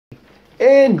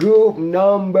In group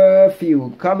number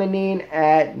few, coming in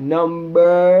at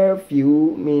number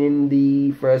few, meaning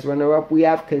the first runner-up, we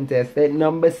have contestant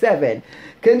number 7.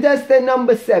 Contestant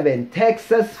number 7,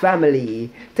 Texas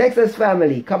Family. Texas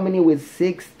Family coming in with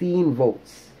 16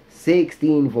 votes.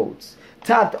 16 votes.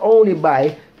 Topped only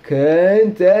by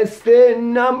contestant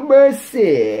number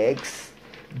 6,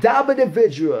 Daba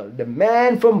Davisual, the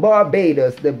man from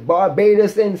Barbados, the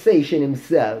Barbados sensation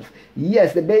himself.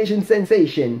 Yes, the Bayesian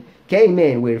sensation came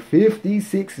in with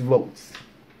 56 votes.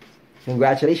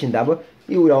 Congratulations, Daba.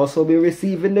 You would also be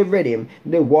receiving the Riddim,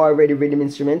 the war-ready Riddim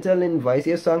instrumental, and voice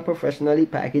your song professionally,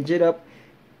 package it up,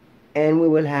 and we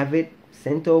will have it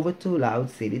sent over to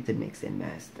Loud City to mix and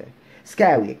master.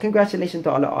 Skyway, congratulations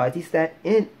to all the artists that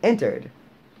entered.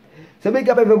 So big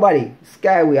up everybody.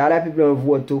 Skyway, all that people don't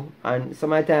vote too, and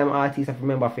sometimes artists have to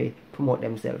remember to promote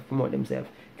themselves.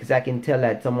 Because I can tell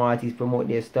that some artists promote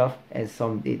their stuff and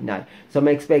some did not. Some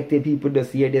expected people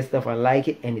just hear their stuff and like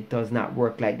it, and it does not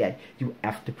work like that. You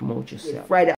have to promote yourself. Friday